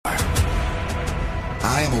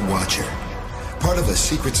I am a watcher, part of a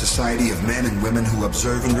secret society of men and women who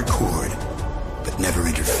observe and record, but never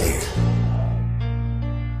interfere.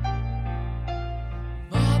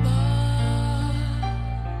 Mama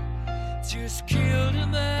just killed a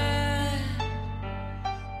man,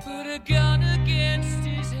 put a gun against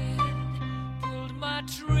his head, pulled my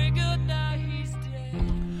trigger, now he's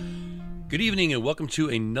dead. Good evening and welcome to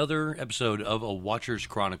another episode of A Watcher's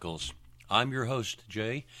Chronicles. I'm your host,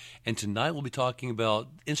 Jay, and tonight we'll be talking about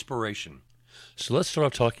inspiration. So let's start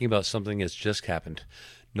off talking about something that's just happened.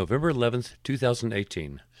 November 11th,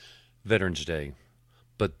 2018, Veterans Day.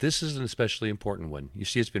 But this is an especially important one. You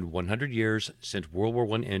see, it's been 100 years since World War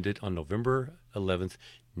I ended on November 11th,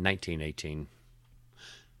 1918.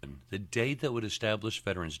 The day that would establish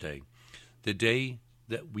Veterans Day, the day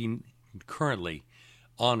that we currently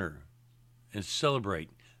honor and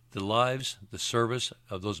celebrate the lives, the service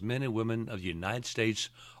of those men and women of the United States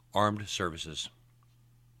Armed Services.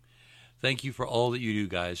 Thank you for all that you do,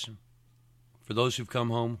 guys. For those who've come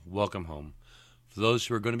home, welcome home. For those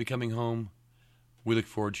who are going to be coming home, we look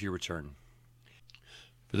forward to your return.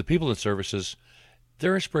 For the people in services,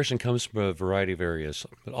 their inspiration comes from a variety of areas,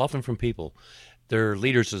 but often from people. Their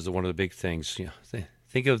leaders is one of the big things.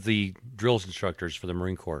 Think of the drills instructors for the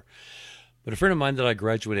Marine Corps. But a friend of mine that I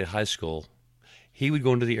graduated high school, he would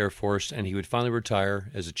go into the Air Force, and he would finally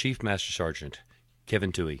retire as a Chief Master Sergeant,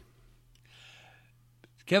 Kevin Toohey.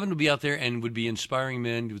 Kevin would be out there and would be inspiring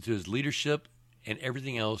men with his leadership and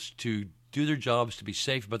everything else to do their jobs, to be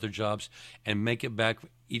safe about their jobs, and make it back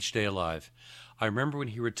each day alive. I remember when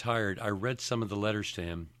he retired, I read some of the letters to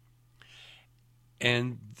him,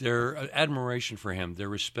 and their admiration for him, their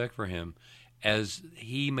respect for him, as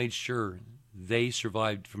he made sure they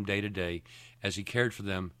survived from day to day, as he cared for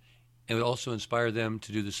them, and would also inspire them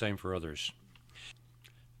to do the same for others.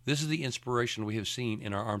 This is the inspiration we have seen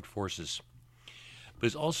in our armed forces, but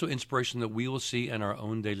it's also inspiration that we will see in our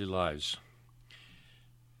own daily lives.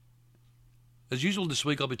 As usual, this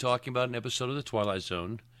week I'll be talking about an episode of The Twilight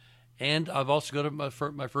Zone, and I've also got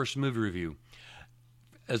my first movie review.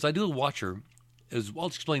 As I do a Watcher, I'll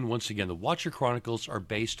explain once again, the Watcher Chronicles are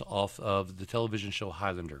based off of the television show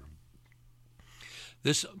Highlander.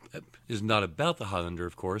 This is not about the Highlander,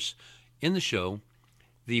 of course. In the show,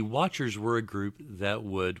 the Watchers were a group that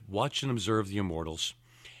would watch and observe the immortals.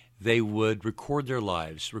 They would record their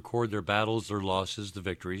lives, record their battles, their losses, the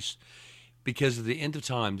victories, because at the end of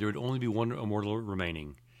time, there would only be one immortal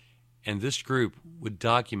remaining. And this group would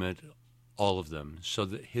document all of them so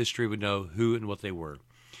that history would know who and what they were.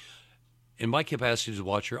 In my capacity as a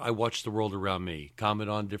watcher, I watch the world around me, comment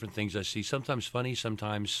on different things I see, sometimes funny,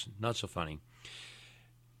 sometimes not so funny.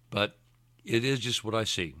 But it is just what I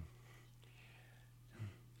see.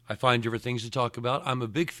 I find different things to talk about. I'm a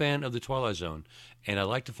big fan of The Twilight Zone, and I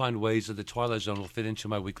like to find ways that The Twilight Zone will fit into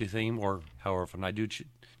my weekly theme, or however often I do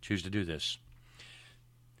choose to do this.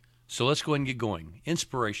 So let's go ahead and get going.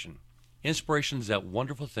 Inspiration. Inspiration is that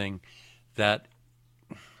wonderful thing that,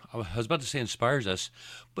 I was about to say inspires us,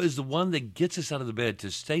 but is the one that gets us out of the bed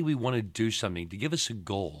to say we want to do something, to give us a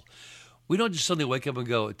goal. We don't just suddenly wake up and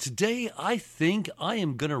go, today I think I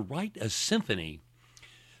am going to write a symphony.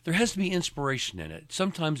 There has to be inspiration in it.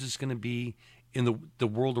 Sometimes it's going to be in the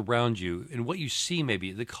world around you, and what you see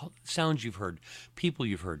maybe, the sounds you've heard, people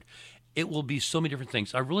you've heard. It will be so many different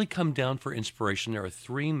things. I really come down for inspiration. There are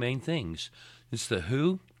three main things. It's the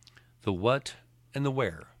who, the what, and the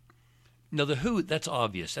where. Now, the who, that's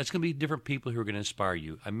obvious. That's going to be different people who are going to inspire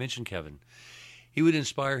you. I mentioned Kevin. He would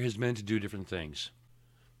inspire his men to do different things.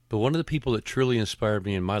 But one of the people that truly inspired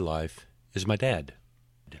me in my life is my dad.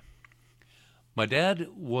 My dad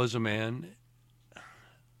was a man.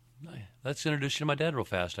 Let's introduce you to my dad real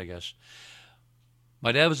fast, I guess.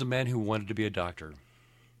 My dad was a man who wanted to be a doctor.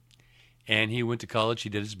 And he went to college. He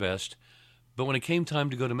did his best. But when it came time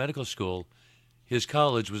to go to medical school, his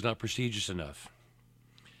college was not prestigious enough.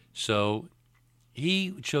 So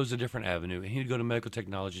he chose a different avenue, and he would go to medical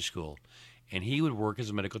technology school. And he would work as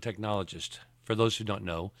a medical technologist. For those who don't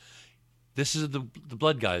know, this is the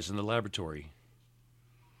blood guys in the laboratory.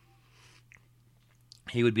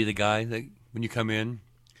 He would be the guy that when you come in,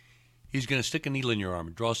 he's going to stick a needle in your arm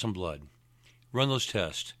and draw some blood, run those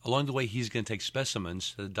tests. Along the way, he's going to take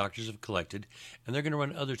specimens that the doctors have collected, and they're going to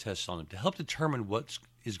run other tests on them to help determine what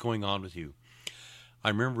is going on with you. I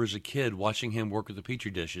remember as a kid watching him work with the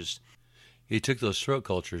Petri dishes. He took those throat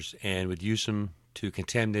cultures and would use them to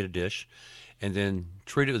contaminate a dish and then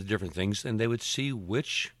treat it with different things, and they would see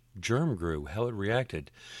which germ grew, how it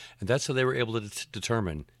reacted. And that's how they were able to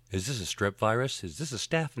determine, is this a strep virus? Is this a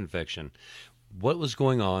staph infection? What was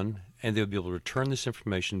going on? And they would be able to return this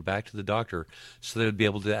information back to the doctor so they would be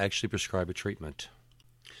able to actually prescribe a treatment.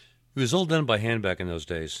 It was all done by hand back in those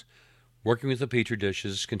days, working with the petri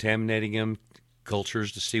dishes, contaminating them,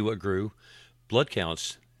 cultures to see what grew, blood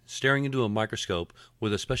counts, staring into a microscope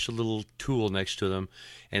with a special little tool next to them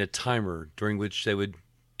and a timer during which they would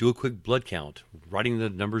do a quick blood count, writing the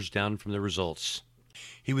numbers down from the results.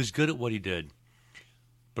 He was good at what he did,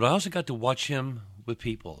 but I also got to watch him with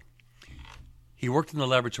people. He worked in the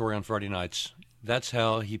laboratory on Friday nights. That's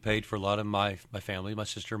how he paid for a lot of my family, my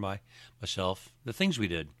sister, myself, the things we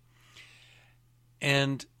did.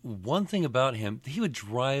 And one thing about him, he would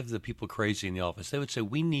drive the people crazy in the office. They would say,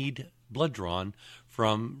 we need blood drawn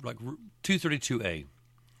from like 232A.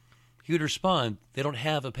 He would respond, they don't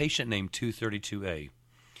have a patient named 232A.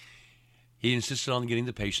 He insisted on getting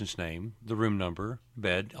the patient's name, the room number,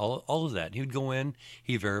 bed, all of that. He would go in,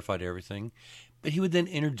 he verified everything, but he would then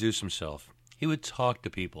introduce himself. He would talk to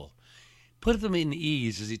people, put them in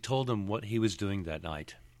ease as he told them what he was doing that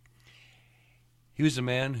night. He was a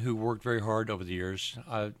man who worked very hard over the years.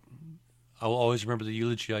 I will always remember the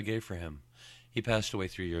eulogy I gave for him. He passed away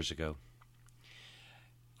 3 years ago.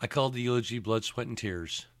 I called the eulogy Blood, Sweat, and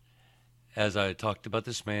Tears, as I talked about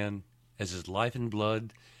this man as his life and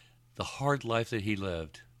blood, the hard life that he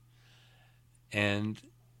lived, and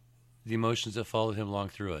the emotions that followed him along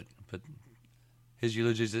through it. But his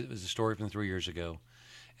eulogy is a story from 3 years ago,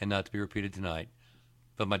 and not to be repeated tonight.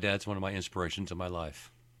 But my dad's one of my inspirations in my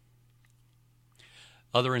life.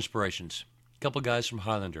 Other inspirations. A couple guys from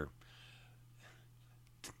Highlander.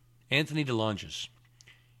 Anthony DeLonges.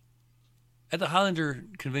 At the Highlander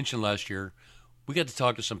convention last year, we got to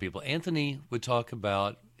talk to some people. Anthony would talk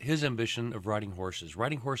about his ambition of riding horses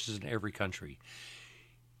in every country.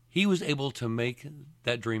 He was able to make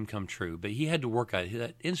that dream come true, but he had to work at it.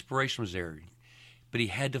 That inspiration was there, but he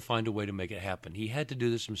had to find a way to make it happen. He had to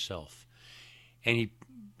do this himself, and he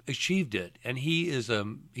achieved it. And he's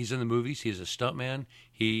in the movies. He is a stuntman.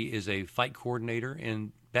 He is a fight coordinator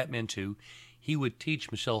in Batman 2. He would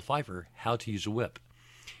teach Michelle Pfeiffer how to use a whip.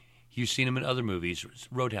 You've seen him in other movies.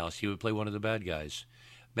 Roadhouse, he would play one of the bad guys.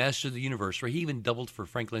 Master of the Universe, where he even doubled for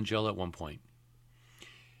Frank Langella at one point.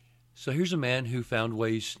 So here's a man who found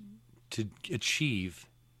ways to achieve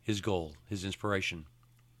his goal, his inspiration.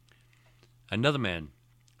 Another man,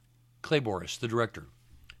 Clay Boris, the director.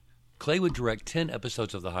 Clay would direct 10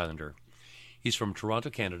 episodes of The Highlander. He's from Toronto,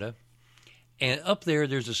 Canada. And up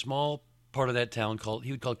there's a small part of that town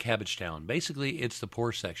he would call Cabbage Town. Basically, it's the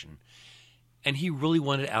poor section. And he really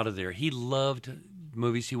wanted out of there. He loved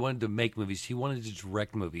movies. He wanted to make movies. He wanted to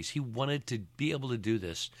direct movies. He wanted to be able to do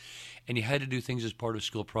this. And he had to do things as part of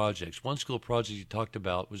school projects. One school project he talked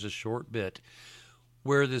about was a short bit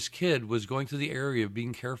where this kid was going through the area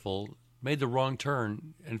being careful, made the wrong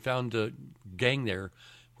turn, and found a gang there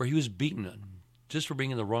where he was beaten just for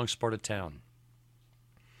being in the wrong part of town.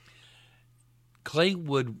 Clay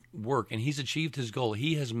would work, and he's achieved his goal.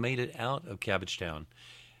 He has made it out of Cabbage Town.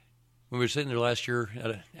 When we were sitting there last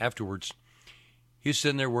year afterwards, he was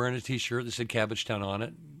sitting there wearing a T-shirt that said Cabbage Town on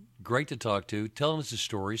it. Great to talk to, telling us his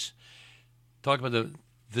stories, talk about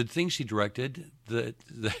the things he directed,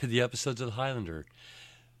 the episodes of The Highlander.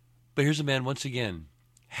 But here's a man, once again,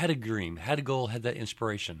 had a dream, had a goal, had that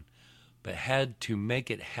inspiration, but had to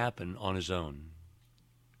make it happen on his own.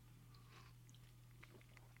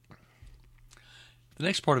 The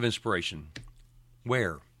next part of inspiration,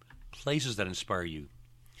 where? Places that inspire you.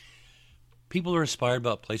 People are inspired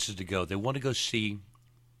about places to go. They want to go see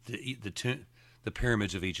the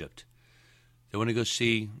pyramids of Egypt. They want to go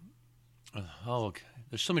see. Okay.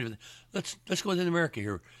 There's so many. Let's go into America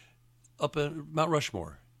here, up at Mount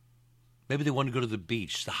Rushmore. Maybe they want to go to the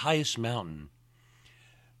beach, the highest mountain.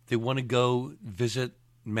 They want to go visit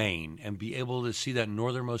Maine and be able to see that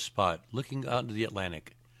northernmost spot, looking out into the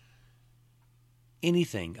Atlantic.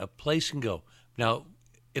 Anything, a place can go. Now,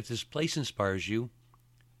 if this place inspires you,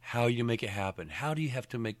 how you make it happen? How do you have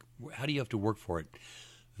to work for it?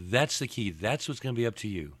 That's the key. That's what's going to be up to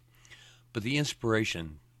you. But the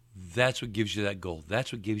inspiration, that's what gives you that goal.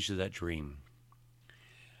 That's what gives you that dream.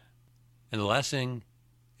 And the last thing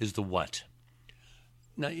is the what.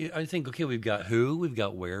 Now, I think, okay, we've got who, we've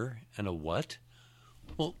got where, and a what.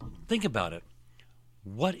 Well, think about it.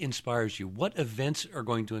 What inspires you? What events are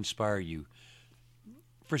going to inspire you?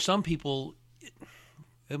 For some people,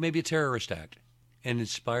 it may be a terrorist act and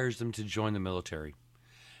inspires them to join the military.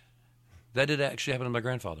 That did actually happen to my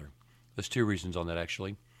grandfather. There's two reasons on that,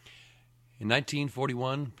 actually. In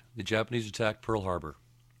 1941, the Japanese attacked Pearl Harbor.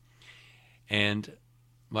 And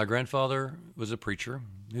my grandfather was a preacher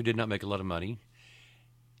who did not make a lot of money,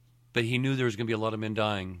 but he knew there was going to be a lot of men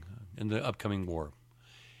dying in the upcoming war.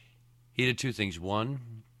 He did two things.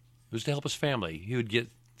 One was to help his family. He would get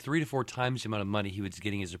 3 to 4 times the amount of money he was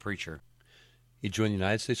getting as a preacher. He joined the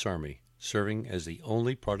United States Army, serving as the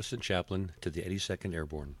only Protestant chaplain to the 82nd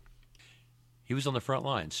Airborne. He was on the front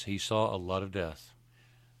lines. He saw a lot of death.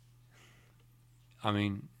 I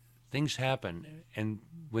mean, things happen, and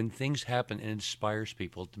when things happen, it inspires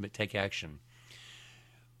people to take action.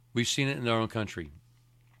 We've seen it in our own country.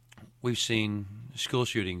 We've seen school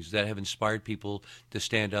shootings that have inspired people to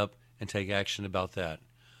stand up and take action about that.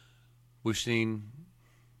 We've seen,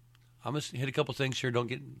 I'm going to hit a couple things here. Don't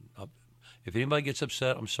get, if anybody gets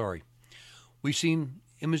upset, I'm sorry. We've seen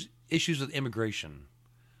issues with immigration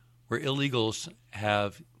where illegals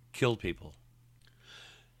have killed people.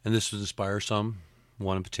 And this would inspire some,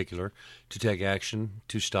 one in particular, to take action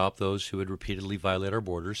to stop those who would repeatedly violate our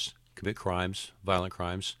borders, commit crimes, violent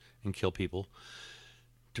crimes, and kill people,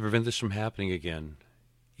 to prevent this from happening again,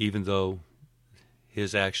 even though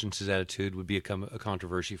his actions, his attitude would become a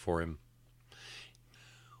controversy for him.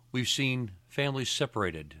 We've seen families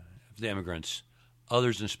separated of the immigrants,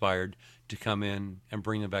 others inspired to come in and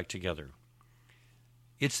bring them back together.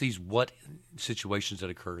 It's these what situations that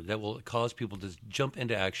occur that will cause people to jump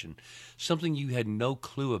into action, something you had no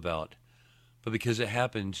clue about, but because it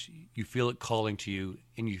happens, you feel it calling to you,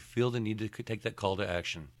 and you feel the need to take that call to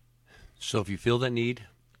action. So if you feel that need,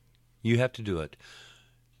 you have to do it.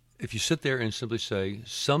 If you sit there and simply say,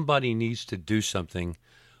 somebody needs to do something,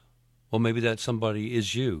 well, maybe that somebody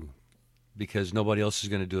is you, because nobody else is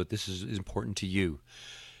going to do it. This is important to you.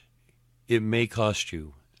 It may cost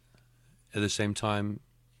you. At the same time,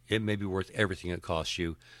 it may be worth everything it costs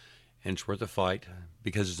you, and it's worth a fight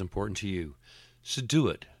because it's important to you. So do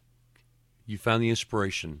it. You found the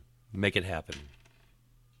inspiration. Make it happen.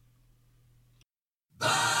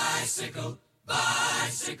 Bicycle,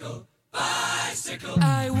 bicycle, bicycle.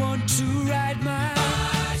 I want to ride my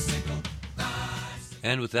bicycle, bicycle.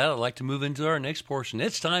 And with that, I'd like to move into our next portion.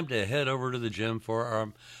 It's time to head over to the gym for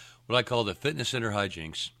our what I call the fitness center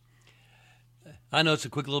hijinks. I know it's a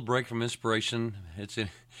quick little break from inspiration.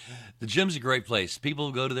 The gym's a great place.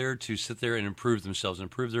 People go to there to sit there and improve themselves,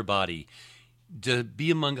 improve their body, to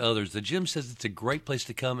be among others. The gym says it's a great place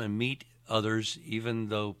to come and meet others, even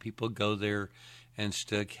though people go there and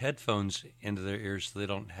stick headphones into their ears so they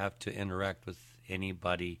don't have to interact with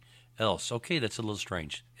anybody else. Okay, that's a little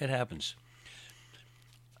strange. It happens.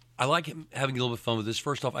 I like having a little bit of fun with this.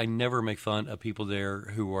 First off, I never make fun of people there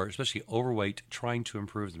who are especially overweight trying to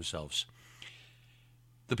improve themselves.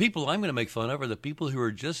 The people I'm going to make fun of are the people who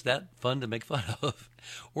are just that fun to make fun of,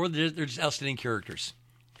 or they're just outstanding characters.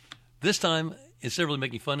 This time, instead of really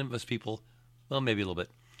making fun of most people, well, maybe a little bit,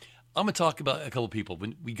 I'm going to talk about a couple of people.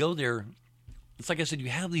 When we go there, it's like I said, you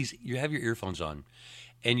have your earphones on,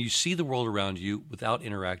 and you see the world around you without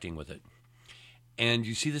interacting with it. And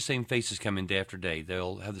you see the same faces come in day after day.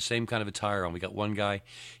 They'll have the same kind of attire on. We got one guy,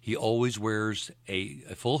 he always wears a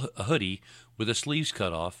hoodie with the sleeves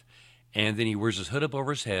cut off, and then he wears his hood up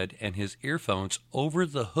over his head and his earphones over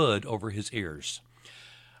the hood over his ears.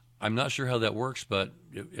 I'm not sure how that works, but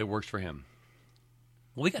it works for him.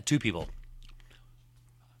 Well, we got two people.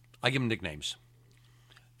 I give them nicknames.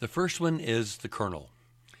 The first one is the Colonel.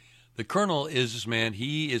 The Colonel is this man.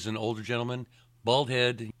 He is an older gentleman, bald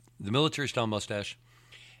head, the military-style mustache.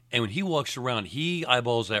 And when he walks around, he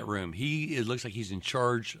eyeballs that room. It looks like he's in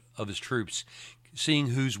charge of his troops, seeing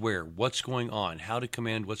who's where, what's going on, how to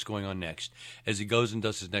command what's going on next, as he goes and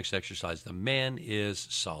does his next exercise. The man is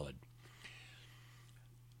solid.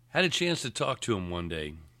 Had a chance to talk to him one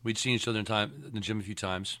day. We'd seen each other in the gym a few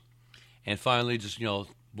times. And finally,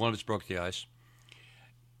 one of us broke the ice.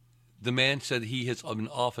 The man said he's been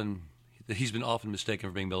often mistaken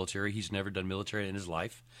for being military. He's never done military in his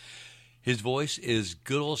life. His voice is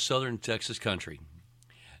good old Southern Texas country.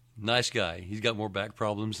 Nice guy. He's got more back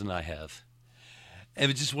problems than I have. And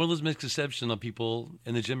it's just one of those misconceptions on people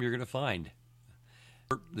in the gym you're going to find.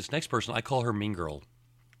 This next person, I call her Mean Girl.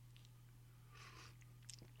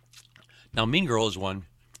 Now, Mean Girl is one,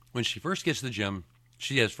 when she first gets to the gym,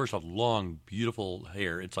 she has, first off, long, beautiful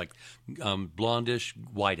hair. It's like blondish,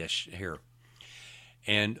 whitish hair.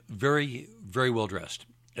 And very, very well dressed.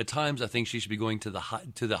 At times, I think she should be going to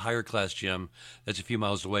the higher class gym that's a few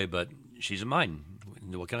miles away, but she's at mine.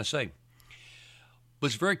 What can I say? But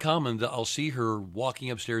it's very common that I'll see her walking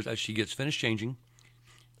upstairs as she gets finished changing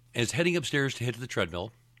and is heading upstairs to hit the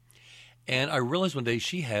treadmill. And I realized one day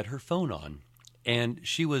she had her phone on, and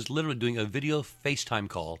she was literally doing a video FaceTime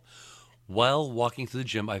call while walking through the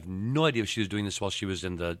gym. I have no idea if she was doing this while she was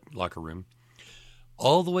in the locker room.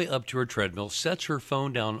 All the way up to her treadmill, sets her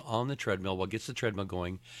phone down on the treadmill while gets the treadmill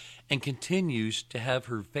going, and continues to have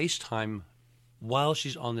her FaceTime while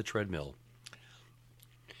she's on the treadmill.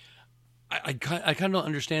 I kind of don't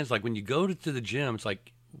understand. It's like when you go to the gym, it's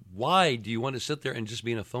like, why do you want to sit there and just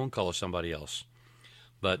be in a phone call with somebody else?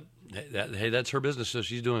 But hey, that's her business, so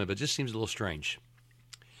she's doing it. But it just seems a little strange.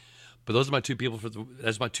 But those are my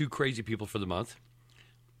that's my two crazy people for the month.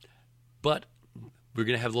 But we're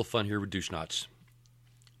gonna have a little fun here with douche knots.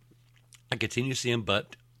 I continue to see him,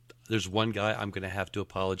 but there's one guy I'm gonna have to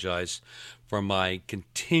apologize for my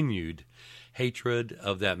continued hatred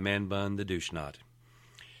of that man bun, the douche knot.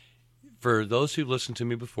 For those who've listened to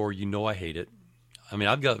me before, you know I hate it. I mean,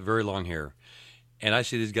 I've got very long hair. And I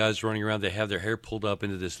see these guys running around. They have their hair pulled up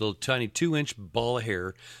into this little tiny 2-inch ball of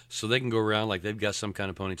hair so they can go around like they've got some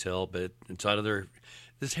kind of ponytail. But inside of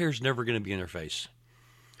this hair's never going to be in their face.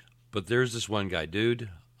 But there's this one guy. Dude,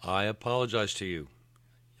 I apologize to you.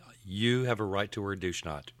 You have a right to wear a douche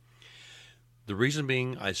knot. The reason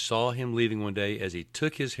being, I saw him leaving one day as he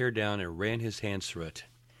took his hair down and ran his hands through it.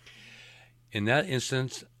 In that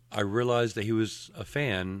instance, I realized that he was a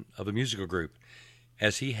fan of a musical group,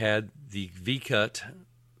 as he had the V-cut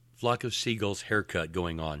Flock of Seagulls haircut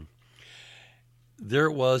going on. There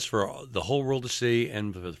it was for the whole world to see,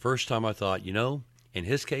 and for the first time I thought, in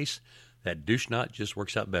his case, that douche knot just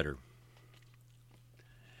works out better.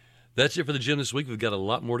 That's it for the gym this week. We've got a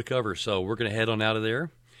lot more to cover, so we're going to head on out of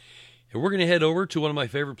there. And we're going to head over to one of my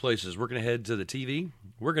favorite places. We're going to head to the TV.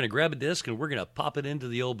 We're going to grab a disc, and we're going to pop it into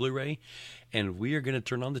the old Blu-ray, and we are going to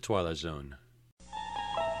turn on the Twilight Zone.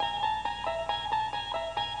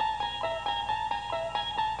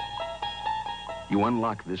 You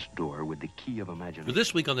unlock this door with the key of imagination. For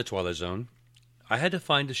this week on the Twilight Zone, I had to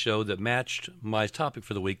find a show that matched my topic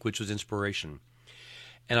for the week, which was inspiration.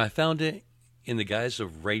 And I found it in the guise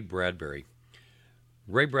of Ray Bradbury.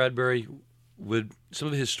 Ray Bradbury, some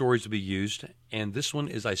of his stories would be used, and this one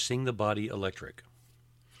is I Sing the Body Electric.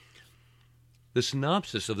 The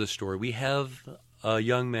synopsis of this story, we have a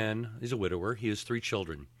young man, he's a widower, he has 3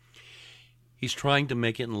 children. He's trying to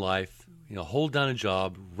make it in life, hold down a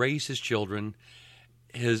job, raise his children.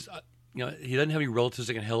 He doesn't have any relatives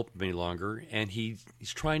that can help him any longer, and he's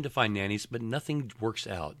trying to find nannies, but nothing works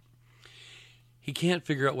out. He can't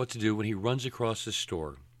figure out what to do when he runs across this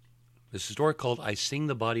store. This is a store called I Sing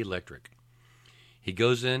the Body Electric. He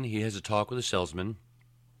goes in, he has a talk with a salesman,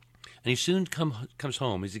 and he soon comes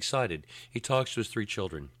home. He's excited. He talks to his 3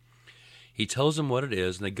 children. He tells them what it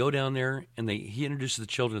is, and they go down there, and he introduces the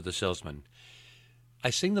children to the salesman. I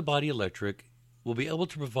Sing the Body Electric will be able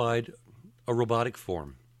to provide a robotic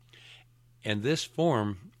form. And this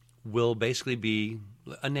form will basically be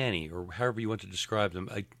a nanny, or however you want to describe them,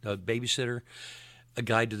 a babysitter, a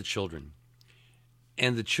guide to the children.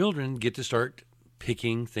 And the children get to start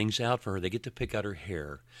picking things out for her. They get to pick out her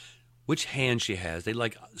hair, which hand she has. They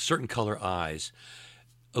like certain color eyes,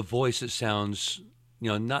 a voice that sounds,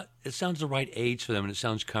 it sounds the right age for them, and it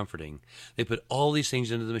sounds comforting. They put all these things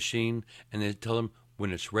into the machine, and they tell them,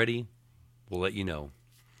 when it's ready, we'll let you know.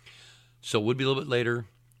 So it would be a little bit later,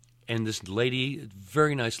 and this lady,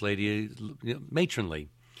 very nice lady, matronly,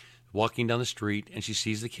 walking down the street, and she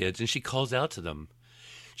sees the kids, and she calls out to them.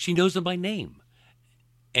 She knows them by name.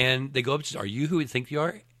 And they go up and say, "Are you who you think you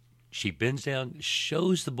are?" She bends down,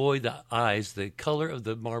 shows the boy the eyes, the color of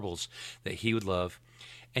the marbles that he would love,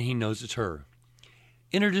 and he knows it's her.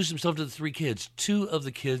 Introduce himself to the 3 kids. 2 of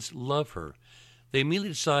the kids love her. They immediately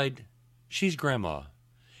decide she's grandma,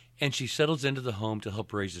 and she settles into the home to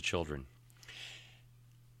help raise the children.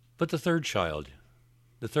 But the third child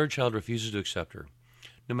refuses to accept her.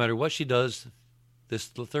 No matter what she does,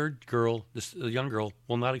 this young girl,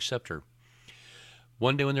 will not accept her.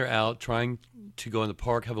 One day when they're out trying to go in the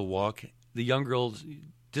park, have a walk, the young girl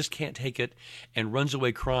just can't take it and runs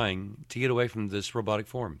away crying to get away from this robotic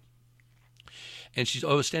form. And she's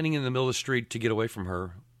standing in the middle of the street to get away from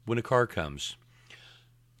her when a car comes.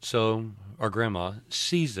 So our grandma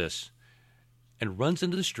sees this and runs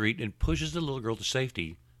into the street and pushes the little girl to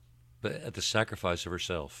safety, but at the sacrifice of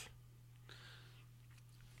herself.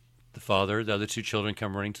 The father, the other 2 children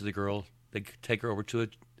come running to the girl. They take her over to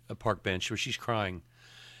a park bench where she's crying.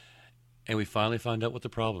 And we finally find out what the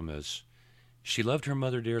problem is. She loved her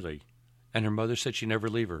mother dearly, and her mother said she'd never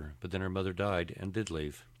leave her, but then her mother died and did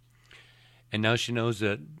leave. And now she knows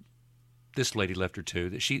that this lady left her too,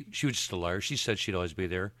 that she was just a liar. She said she'd always be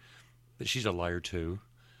there, but she's a liar too.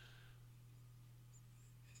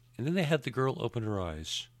 And then they had the girl open her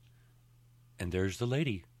eyes. And there's the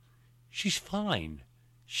lady. She's fine.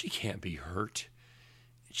 She can't be hurt.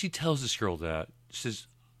 She tells this girl that. She says,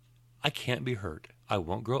 "I can't be hurt. I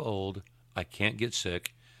won't grow old. I can't get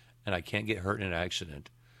sick. And I can't get hurt in an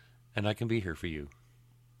accident. And I can be here for you."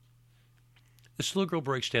 This little girl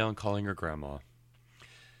breaks down calling her grandma.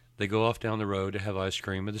 They go off down the road to have ice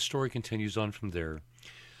cream, and the story continues on from there.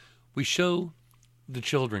 We show the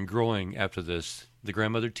children growing after this, the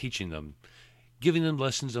grandmother teaching them, giving them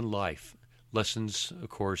lessons in life, lessons, of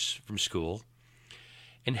course, from school,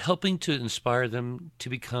 and helping to inspire them to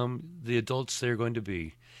become the adults they're going to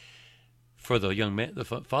be. For the young man, the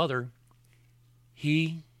father,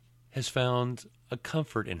 he has found a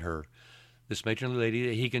comfort in her, this matronly lady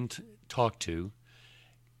that he can talk to,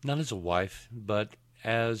 not as a wife, but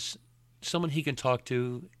as someone he can talk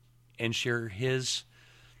to and share his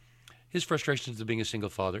frustrations of being a single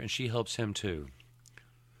father, and she helps him too.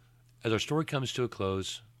 As our story comes to a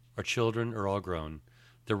close, our children are all grown.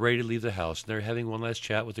 They're ready to leave the house, and they're having one last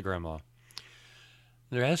chat with the grandma. And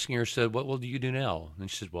they're asking her, said, what will you do now? And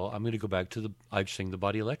she said, well, I'm going to go back to the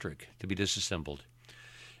body electric to be disassembled.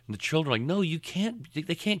 And the children are like, no, you can't,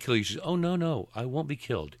 they can't kill you. She says, oh, no, I won't be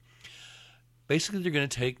killed. Basically, they're going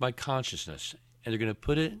to take my consciousness, and they're going to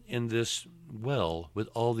put it in this well with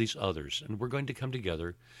all these others. And we're going to come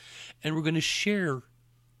together, and we're going to share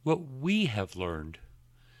what we have learned.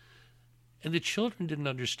 And the children didn't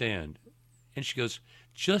understand. And she goes,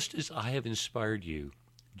 just as I have inspired you,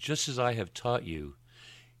 just as I have taught you,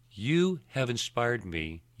 you have inspired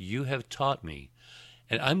me, you have taught me.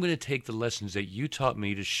 And I'm going to take the lessons that you taught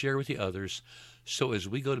me to share with the others, so as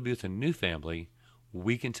we go to be with a new family,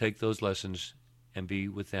 we can take those lessons and be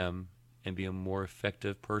with them and be a more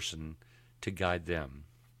effective person to guide them.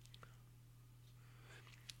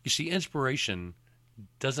 You see, inspiration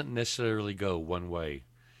doesn't necessarily go one way.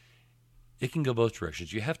 It can go both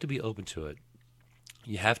directions. You have to be open to it.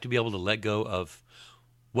 You have to be able to let go of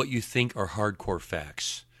what you think are hardcore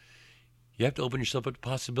facts. You have to open yourself up to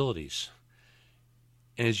possibilities.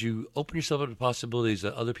 And as you open yourself up to possibilities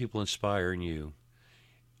that other people inspire in you,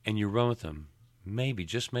 and you run with them, maybe,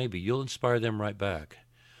 just maybe, you'll inspire them right back.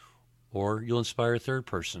 Or you'll inspire a third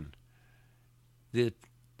person. The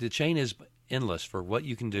chain is endless for what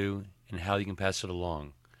you can do and how you can pass it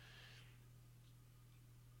along.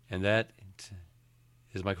 And that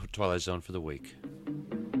is my Twilight Zone for the week.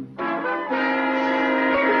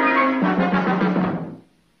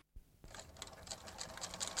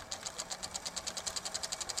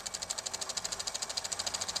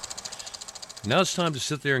 Now it's time to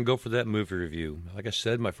sit there and go for that movie review. Like I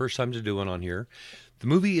said, my first time to do one on here. The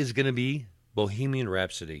movie is going to be Bohemian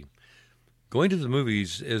Rhapsody. Going to the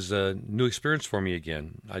movies is a new experience for me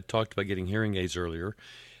again. I talked about getting hearing aids earlier,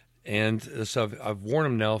 and so I've worn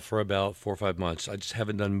them now for about 4 or 5 months. I just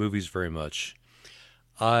haven't done movies very much.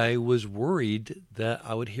 I was worried that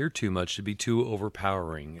I would hear too much, to be too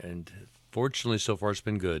overpowering, and fortunately so far it's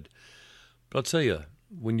been good. But I'll tell you,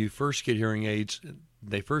 when you first get hearing aids,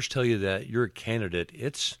 they first tell you that you're a candidate.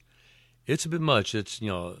 It's a bit much. It's,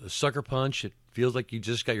 a sucker punch. It feels like you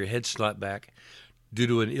just got your head slapped back due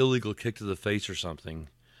to an illegal kick to the face or something.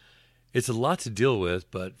 It's a lot to deal with,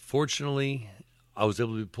 but fortunately, I was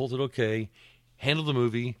able to pull it okay, handle the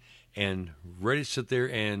movie, and ready to sit there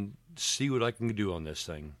and see what I can do on this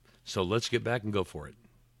thing. So let's get back and go for it.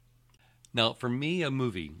 Now, for me, a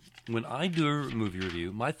movie, when I do a movie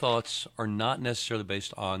review, my thoughts are not necessarily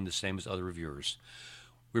based on the same as other reviewers.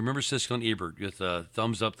 Remember Siskel and Ebert with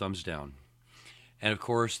thumbs up, thumbs down. And, of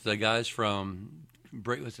course, the guys from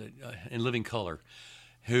In Living Color,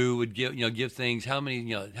 who would give things how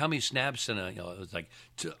many snaps and it was like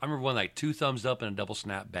I remember one like 2 thumbs up and a double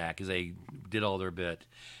snap back as they did all their bit,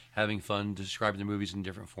 having fun describing the movies in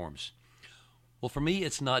different forms. Well, for me,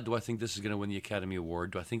 it's not, do I think this is going to win the Academy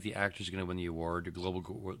Award? Do I think the actor is going to win the award, or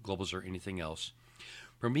Globals, or anything else?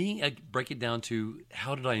 For me, I break it down to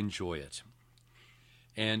how did I enjoy it?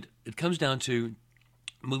 And it comes down to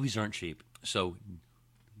movies aren't cheap. So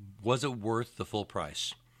was it worth the full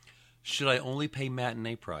price? Should I only pay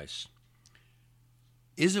matinee price?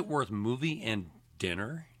 Is it worth movie and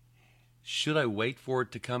dinner? Should I wait for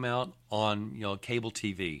it to come out on cable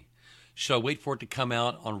TV? Should I wait for it to come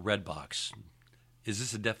out on Redbox? Is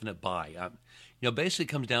this a definite buy? Basically it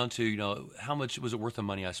comes down to, how much was it worth the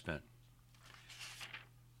money I spent?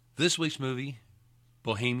 This week's movie,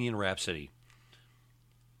 Bohemian Rhapsody.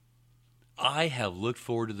 I have looked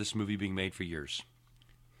forward to this movie being made for years.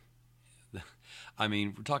 I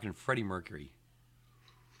mean, we're talking Freddie Mercury.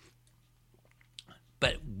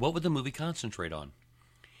 But what would the movie concentrate on?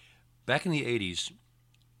 Back in the 80s,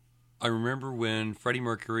 I remember when Freddie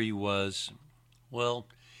Mercury was,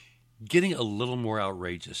 getting a little more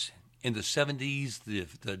outrageous. In the 70s, the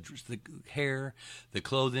hair, the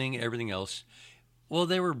clothing, everything else,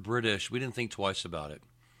 they were British. We didn't think twice about it.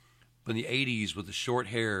 But in the 80s, with the short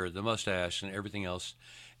hair, the mustache, and everything else,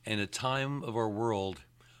 and a time of our world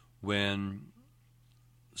when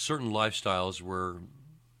certain lifestyles were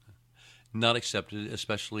not accepted,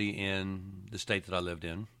 especially in the state that I lived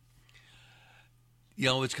in. You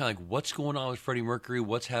know, it's kind of like, what's going on with Freddie Mercury?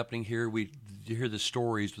 What's happening here? We hear the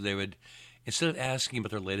stories, but they would, instead of asking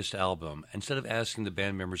about their latest album, instead of asking the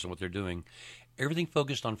band members on what they're doing, everything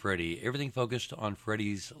focused on Freddie, everything focused on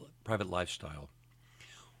Freddie's private lifestyle.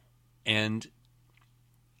 But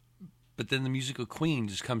then the music of Queen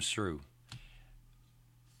just comes through.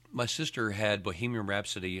 My sister had Bohemian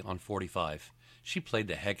Rhapsody on 45. She played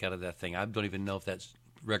the heck out of that thing. I don't even know if that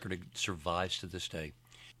record survives to this day.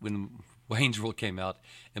 When Wayne's World came out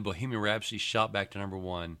and Bohemian Rhapsody shot back to number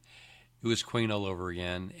one, it was Queen all over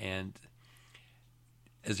again. And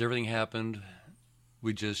as everything happened,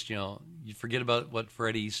 we just, you forget about what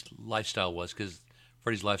Freddie's lifestyle was, because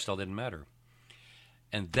Freddie's lifestyle didn't matter.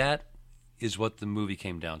 And that is what the movie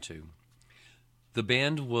came down to. The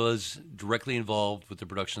band was directly involved with the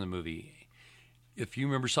production of the movie. If you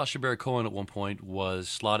remember, Sacha Baron Cohen at one point was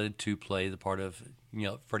slotted to play the part of,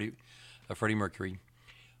 Freddie Mercury.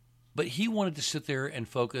 But he wanted to sit there and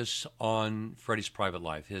focus on Freddie's private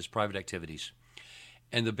life, his private activities.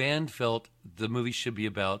 And the band felt the movie should be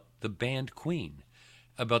about the band Queen,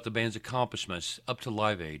 about the band's accomplishments up to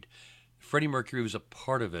Live Aid. Freddie Mercury was a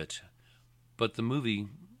part of it, but the movie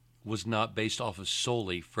was not based off of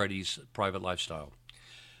solely Freddie's private lifestyle.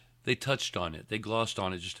 They touched on it. They glossed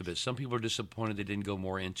on it just a bit. Some people are disappointed they didn't go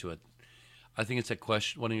more into it. I think it's a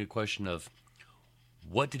question of,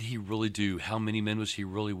 what did he really do? How many men was he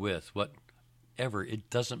really with? Whatever.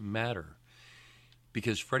 It doesn't matter,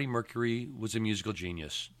 because Freddie Mercury was a musical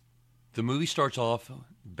genius. The movie starts off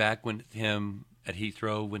back when him at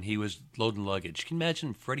Heathrow, when he was loading luggage. Can you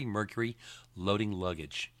imagine Freddie Mercury loading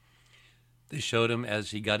luggage? They showed him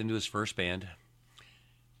as he got into his first band.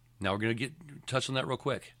 Now we're going to touch on that real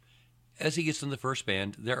quick. As he gets in the first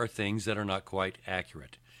band, there are things that are not quite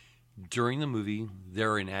accurate. During the movie,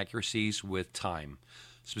 there are inaccuracies with time.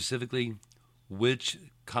 Specifically, which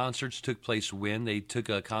concerts took place when. They took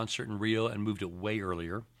a concert in Rio and moved it way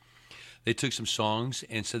earlier. They took some songs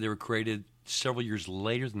and said they were created several years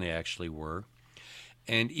later than they actually were.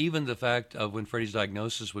 And even the fact of when Freddie's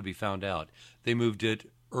diagnosis would be found out, they moved it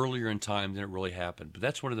earlier in time than it really happened. But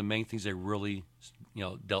that's one of the main things they really,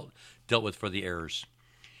 dealt with for the errors.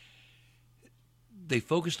 They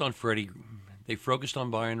focused on Freddie. They focused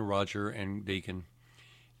on Brian, Roger, and Deacon,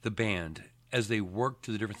 the band, as they worked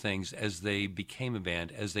to the different things, as they became a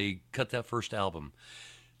band, as they cut that first album,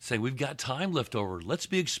 saying, we've got time left over. Let's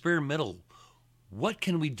be experimental. What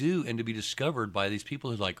can we do? And to be discovered by these people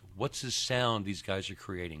who are like, what's this sound these guys are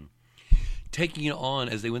creating? Taking it on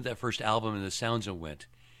as they went that first album and the sounds that went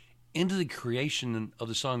into the creation of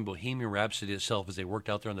the song Bohemian Rhapsody itself, as they worked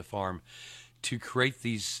out there on the farm to create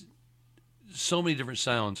these so many different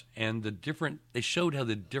sounds. And they showed how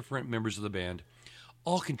the different members of the band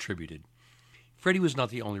all contributed. Freddie was not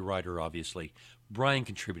the only writer, obviously. Brian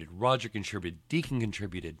contributed, Roger contributed, Deacon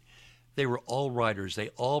contributed. They were all writers. They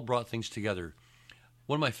all brought things together.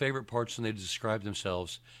 One of my favorite parts when they described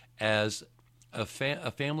themselves as a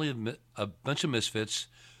family of a bunch of misfits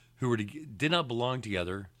who did not belong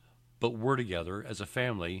together, but were together as a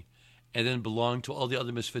family, and then belonged to all the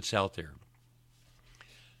other misfits out there.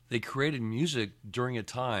 They created music during a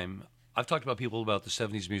time. I've talked about the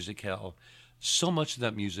 70s music, how so much of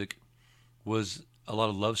that music was a lot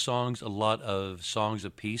of love songs, a lot of songs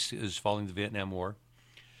of peace as following the Vietnam War,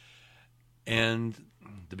 and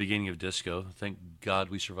the beginning of disco. Thank God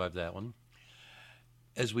we survived that one.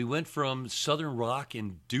 As we went from southern rock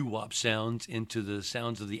and doo-wop sounds into the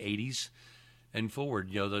sounds of the 80s and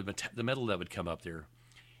forward, the metal that would come up there.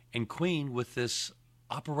 And Queen with this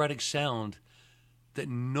operatic sound that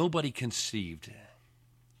nobody conceived.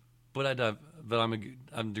 But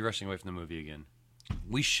I'm digressing away from the movie again.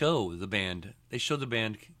 They show the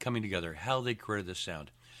band coming together, how they created this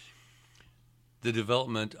sound. The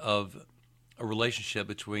development of a relationship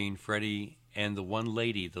between Freddie and the one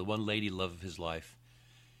lady love of his life.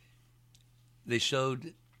 They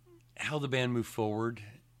showed how the band moved forward,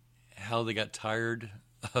 how they got tired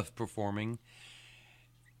of performing,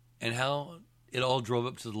 and how it all drove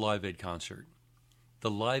up to the Live Aid concert.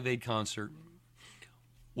 The Live Aid concert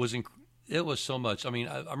was it was so much. I mean,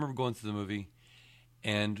 I remember going through the movie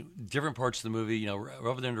and different parts of the movie. We're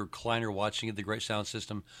over there in the recliner watching it, the great sound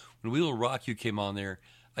system. When We Will Rock You came on there,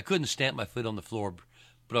 I couldn't stamp my foot on the floor,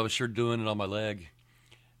 but I was sure doing it on my leg.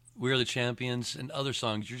 We Are the Champions and other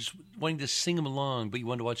songs. You're just wanting to sing them along, but you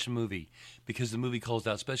want to watch the movie because the movie calls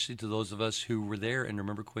out, especially to those of us who were there and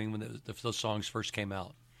remember Queen when those songs first came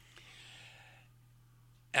out.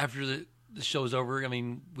 After the show was over, I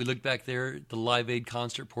mean, we look back there, the Live Aid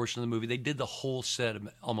concert portion of the movie, they did the whole set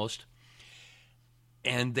almost.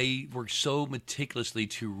 And they worked so meticulously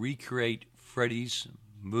to recreate Freddie's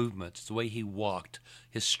movements, the way he walked,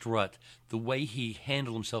 his strut, the way he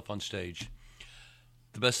handled himself on stage.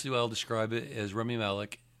 The best way I'll describe it is Rami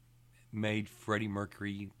Malek made Freddie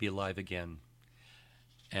Mercury be alive again.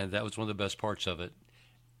 And that was one of the best parts of it.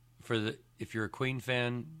 If you're a Queen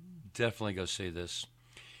fan, definitely go see this.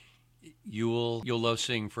 You'll love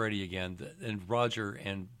seeing Freddie again. And Roger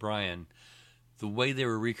and Brian, the way they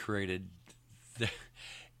were recreated,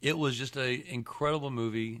 it was just an incredible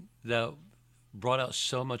movie that brought out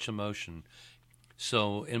so much emotion.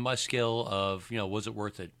 So in my scale of, was it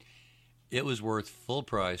worth it? It was worth full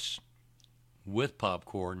price with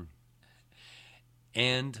popcorn.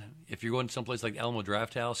 And if you're going to someplace like Alamo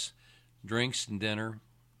Drafthouse, drinks and dinner.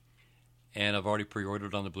 And I've already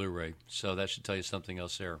pre-ordered on the Blu-ray, so that should tell you something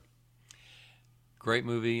else there. Great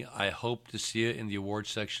movie. I hope to see it in the awards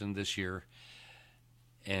section this year.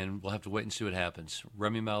 And we'll have to wait and see what happens.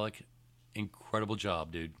 Rami Malek, incredible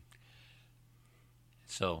job, dude.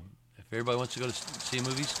 So, if everybody wants to go to see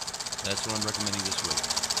movies, that's what I'm recommending this week.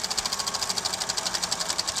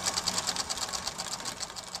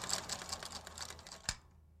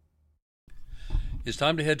 It's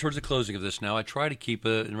time to head towards the closing of this now. I try to keep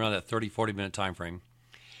it in around that 30, 40-minute time frame.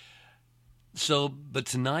 So, but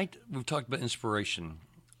tonight we've talked about inspiration.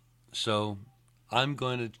 So, I'm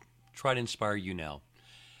going to try to inspire you now.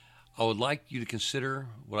 I would like you to consider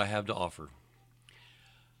what I have to offer.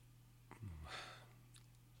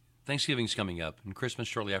 Thanksgiving's coming up, and Christmas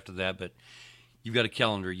shortly after that, but you've got a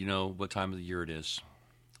calendar, you know what time of the year it is.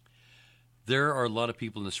 There are a lot of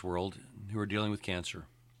people in this world who are dealing with cancer.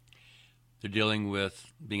 They're dealing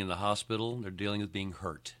with being in the hospital. They're dealing with being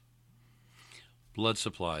hurt. Blood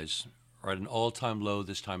supplies are at an all-time low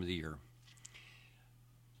this time of the year.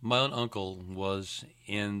 My own uncle was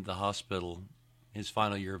in the hospital his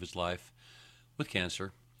final year of his life with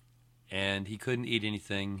cancer, and he couldn't eat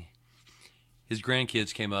anything. His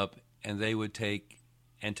grandkids came up, and they would take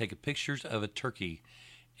pictures of a turkey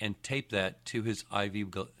and tape that to his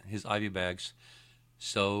IV bags,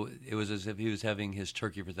 so it was as if he was having his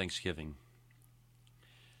turkey for Thanksgiving.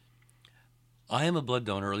 I am a blood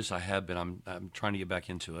donor, or at least I have been. I'm trying to get back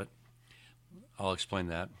into it. I'll explain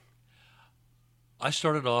that. I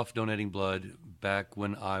started off donating blood back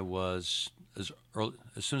when I was, as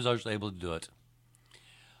soon as I was able to do it.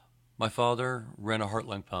 My father ran a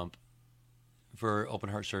heart-lung pump for open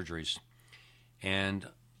heart surgeries, and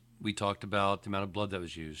we talked about the amount of blood that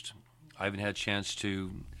was used. I even had a chance to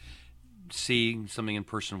see something in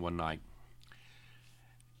person one night.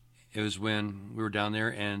 It was when we were down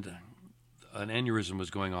there and an aneurysm was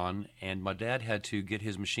going on, and my dad had to get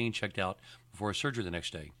his machine checked out before his surgery the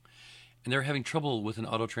next day. And they were having trouble with an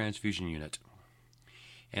auto transfusion unit.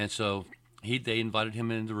 And so they invited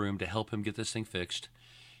him into the room to help him get this thing fixed.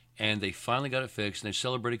 And they finally got it fixed, and they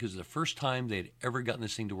celebrated because it was the first time they had ever gotten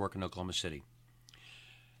this thing to work in Oklahoma City.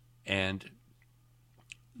 And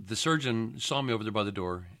the surgeon saw me over there by the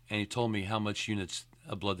door, and he told me how much units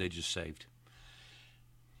of blood they just saved.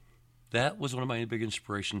 That was one of my big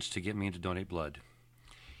inspirations to get me to donate blood.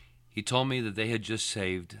 He told me that they had just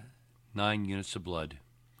saved 9 units of blood.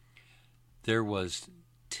 There was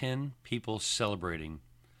 10 people celebrating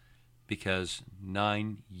because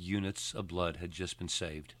 9 units of blood had just been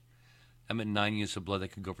saved. That meant 9 units of blood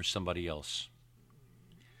that could go for somebody else.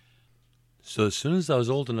 So as soon as I was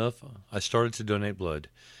old enough, I started to donate blood.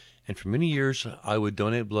 And for many years, I would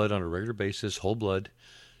donate blood on a regular basis, whole blood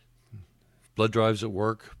drives at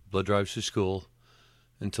work, blood drives to school,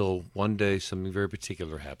 until one day something very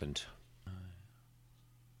particular happened.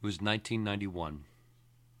 It was 1991.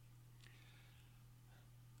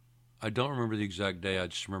 I don't remember the exact day, I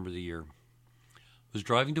just remember the year. I was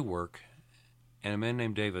driving to work, and a man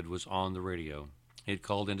named David was on the radio. He had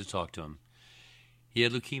called in to talk to him. He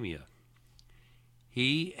had leukemia.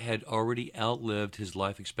 He had already outlived his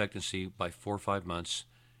life expectancy by 4 or 5 months,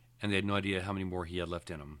 and they had no idea how many more he had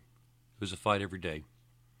left in him. It was a fight every day.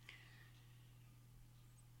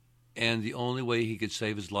 And the only way he could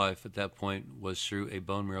save his life at that point was through a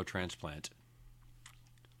bone marrow transplant.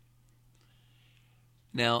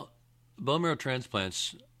 Now, bone marrow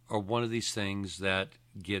transplants are one of these things that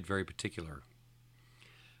get very particular.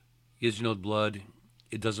 As you know, blood,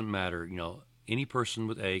 it doesn't matter. You know, any person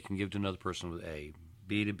with A can give to another person with A,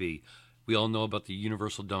 B to B. We all know about the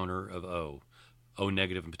universal donor of O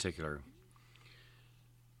negative in particular.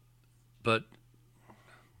 But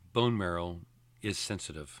bone marrow is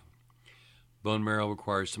sensitive. Bone marrow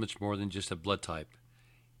requires so much more than just a blood type.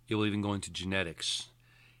 It will even go into genetics,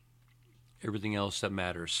 everything else that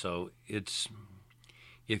matters. So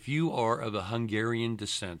if you are of a Hungarian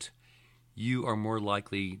descent, you are more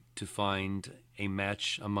likely to find a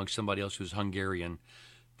match among somebody else who's Hungarian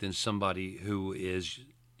than somebody who is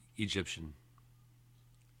Egyptian.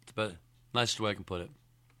 It's the nicest way I can put it.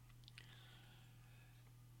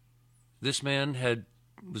 This man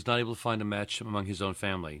was not able to find a match among his own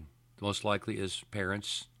family. Most likely his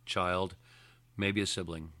parents, child, maybe a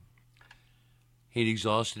sibling. He'd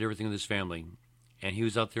exhausted everything with his family, and he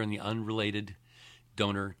was out there in the unrelated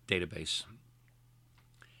donor database.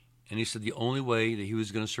 And he said the only way that he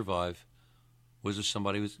was going to survive was if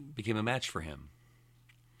somebody became a match for him.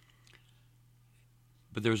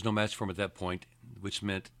 But there was no match for him at that point, which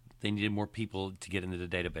meant they needed more people to get into the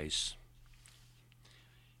database.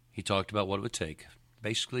 He talked about what it would take.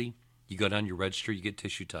 Basically, you go down, you register, you get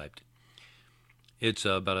tissue typed. It's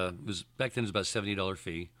back then it was about a $70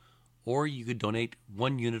 fee, or you could donate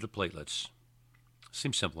 1 unit of platelets.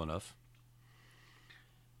 Seems simple enough.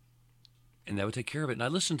 And that would take care of it. And I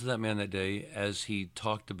listened to that man that day as he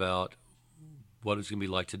talked about what it was going to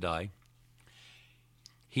be like to die.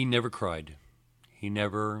 He never cried. He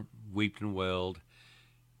never wept and wailed.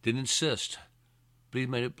 Didn't insist. But he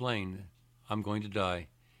made it plain. I'm going to die.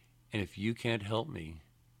 And if you can't help me,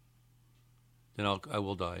 then I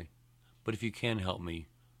will die. But if you can help me,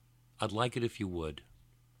 I'd like it if you would.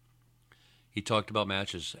 He talked about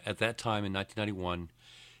matches. At that time in 1991,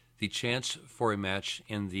 the chance for a match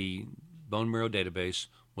in the bone marrow database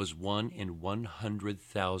was 1 in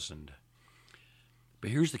 100,000. But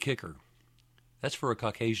here's the kicker. That's for a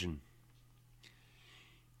Caucasian.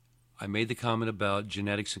 I made the comment about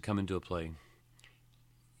genetics that come into play.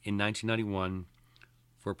 In 1991,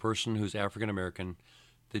 for a person who's African American,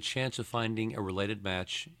 the chance of finding a related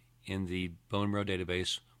match in the bone marrow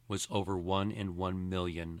database was over 1 in 1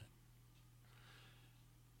 million.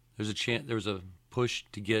 There was a push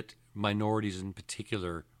to get minorities in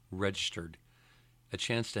particular registered, a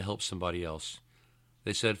chance to help somebody else.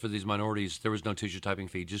 They said for these minorities, there was no tissue typing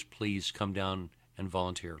fee. Just please come down and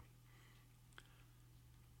volunteer.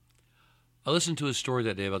 I listened to a story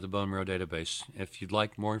that day about the bone marrow database. If you'd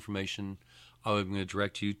like more information, I'm going to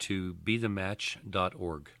direct you to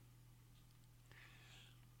bethematch.org.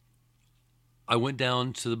 I went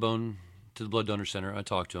down to the blood donor center. I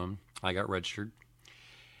talked to him. I got registered.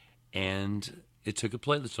 And it took a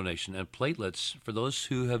platelets donation. And platelets, for those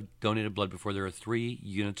who have donated blood before, there are 3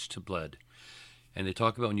 units to blood. And they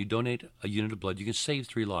talk about when you donate a unit of blood, you can save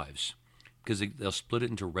 3 lives. Because they'll split it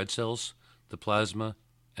into red cells, the plasma,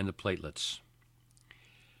 and the platelets.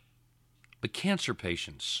 But cancer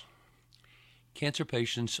patients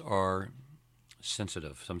are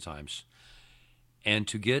sensitive sometimes. And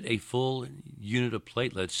to get a full unit of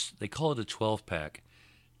platelets, they call it a 12-pack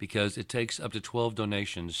because it takes up to 12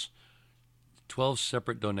 donations, 12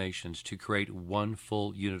 separate donations to create 1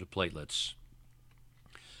 full unit of platelets.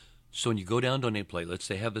 So when you go down and donate platelets,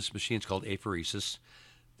 they have this machine, it's called apheresis.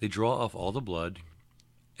 They draw off all the blood.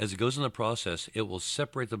 As it goes in the process, it will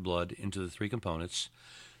separate the blood into the 3 components.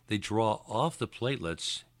 They draw off the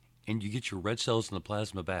platelets, and you get your red cells and the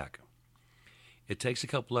plasma back. It takes a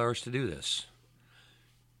couple hours to do this.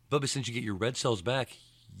 But since you get your red cells back,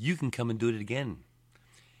 you can come and do it again.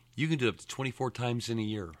 You can do it up to 24 times in a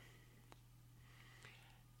year.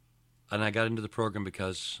 And I got into the program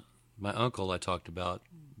because my uncle I talked about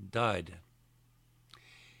died.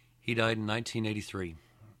 He died in 1983.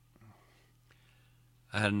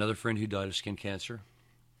 I had another friend who died of skin cancer.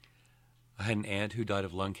 I had an aunt who died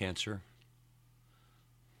of lung cancer.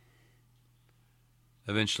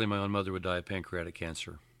 Eventually, my own mother would die of pancreatic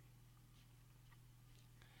cancer.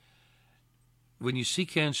 When you see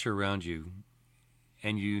cancer around you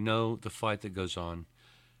and you know the fight that goes on,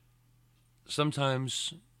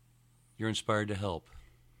 sometimes you're inspired to help.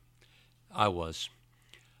 I was.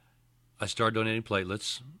 I started donating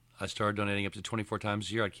platelets. I started donating up to 24 times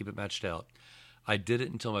a year. I'd keep it matched out. I did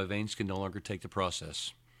it until my veins could no longer take the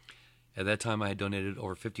process. At that time, I had donated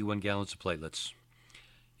over 51 gallons of platelets.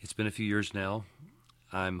 It's been a few years now.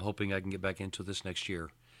 I'm hoping I can get back into this next year,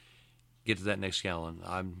 get to that next gallon.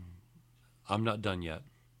 I'm not done yet,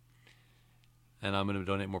 and I'm going to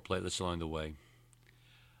donate more platelets along the way.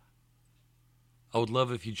 I would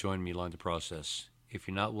love if you join me along the process. If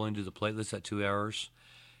you're not willing to do the platelets at 2 hours,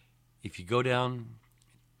 if you go down,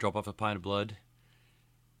 drop off a pint of blood,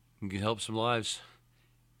 you can help some lives.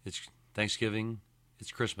 It's Thanksgiving.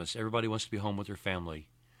 It's Christmas. Everybody wants to be home with their family.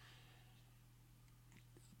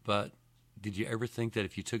 But did you ever think that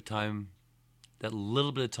if you took time, that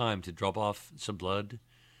little bit of time to drop off some blood,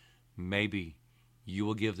 maybe you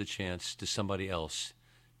will give the chance to somebody else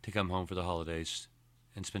to come home for the holidays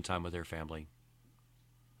and spend time with their family?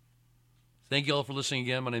 Thank you all for listening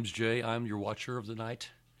again. My name's Jay. I'm your watcher of the night.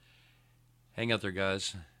 Hang out there,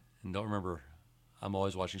 guys. And don't remember, I'm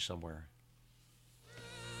always watching somewhere.